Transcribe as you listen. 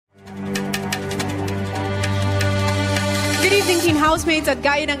Good evening, teen housemates, at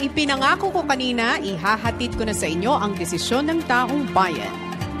gaya ng ipinangako ko kanina, ihahatid ko na sa inyo ang desisyon ng taong bayan.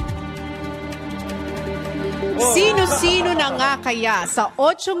 Sino-sino na nga kaya sa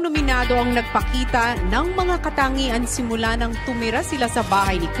 8 nominado ang nagpakita ng mga katangian simula nang tumira sila sa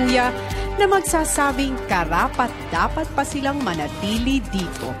bahay ni Kuya na magsasabing karapat-dapat pa silang manatili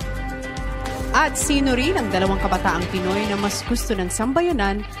dito? At sino rin ang 2 kabataang Pinoy na mas gusto ng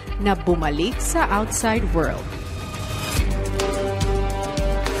sambayanan na bumalik sa outside world?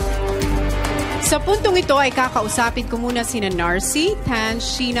 Sa puntong ito ay kakausapin ko muna sina Narcy, Tan,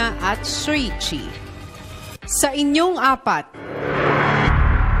 Sheena at Soichi. Sa inyong 4,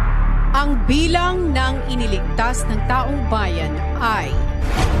 ang bilang ng iniligtas ng taong bayan ay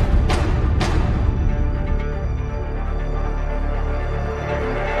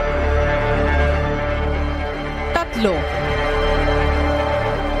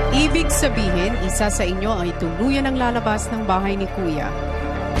 3. Ibig sabihin, isa sa inyo ay tuluyan ang lalabas ng bahay ni Kuya.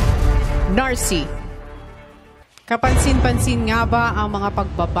 Narcy, kapansin-pansin nga ba ang mga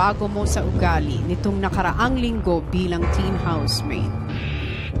pagbabago mo sa ugali nitong nakaraang linggo bilang teen housemate?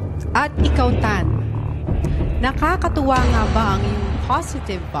 At ikaw, Tan, nakakatuwa nga ba ang iyong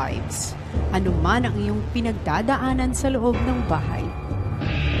positive vibes anuman ang iyong pinagdadaanan sa loob ng bahay?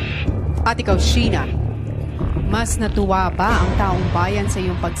 At ikaw, Sheena, mas natuwa ba ang taong bayan sa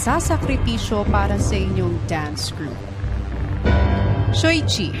iyong pagsasakripisyo para sa inyong dance group?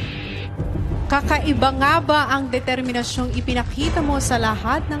 Soichi, kakaiba nga ba ang determinasyong ipinakita mo sa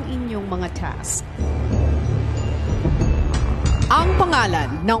lahat ng inyong mga task? Ang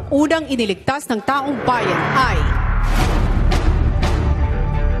pangalan ng unang iniligtas ng taong bayan ay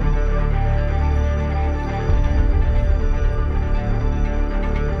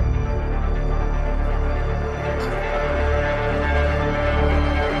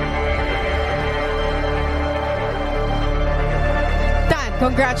Tan.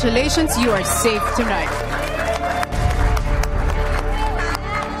 Congratulations, you are safe tonight.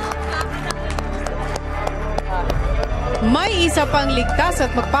 May isa pang ligtas at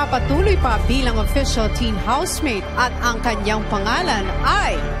magpapatuloy pa bilang official teen housemate at ang kanyang pangalan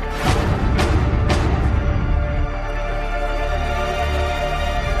ay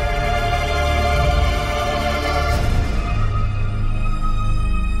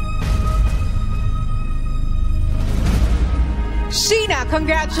Sheena.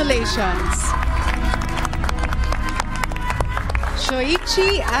 Congratulations!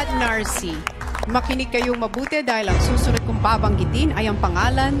 Soichi at Narcy, makinig kayong mabuti dahil ang susunod kong babanggitin ay ang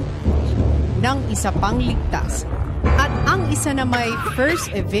pangalan ng isa pang ligtas at ang isa na may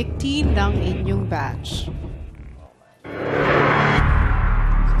first evictee ng inyong batch.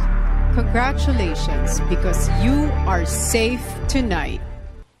 Congratulations, because you are safe tonight.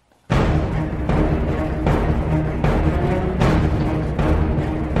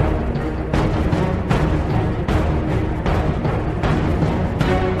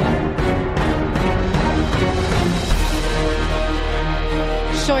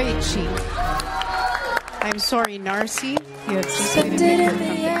 Soichi. I'm sorry, Narcy. You have just been evicted from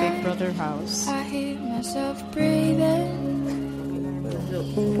the Big Brother house. I hear myself breathing.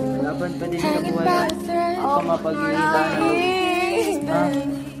 Laban pa din ka buhay. Kamapag-iita na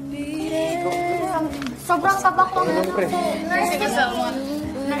Sobrang tabak ko.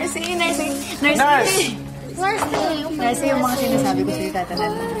 Narcy, yung mga sinasabi ko sa'yo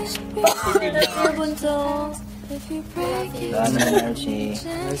tatanan. Narcy.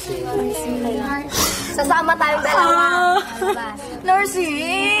 Sasama tayong dalawa. Narcy,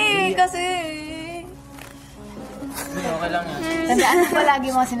 kasi... Okay lang yan. Tandaan mo palagi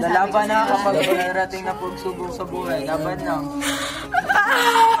mga sinasabi ko Lalaban na sa'yo. kapag narating na pagsubok sa buhay. Laban lang.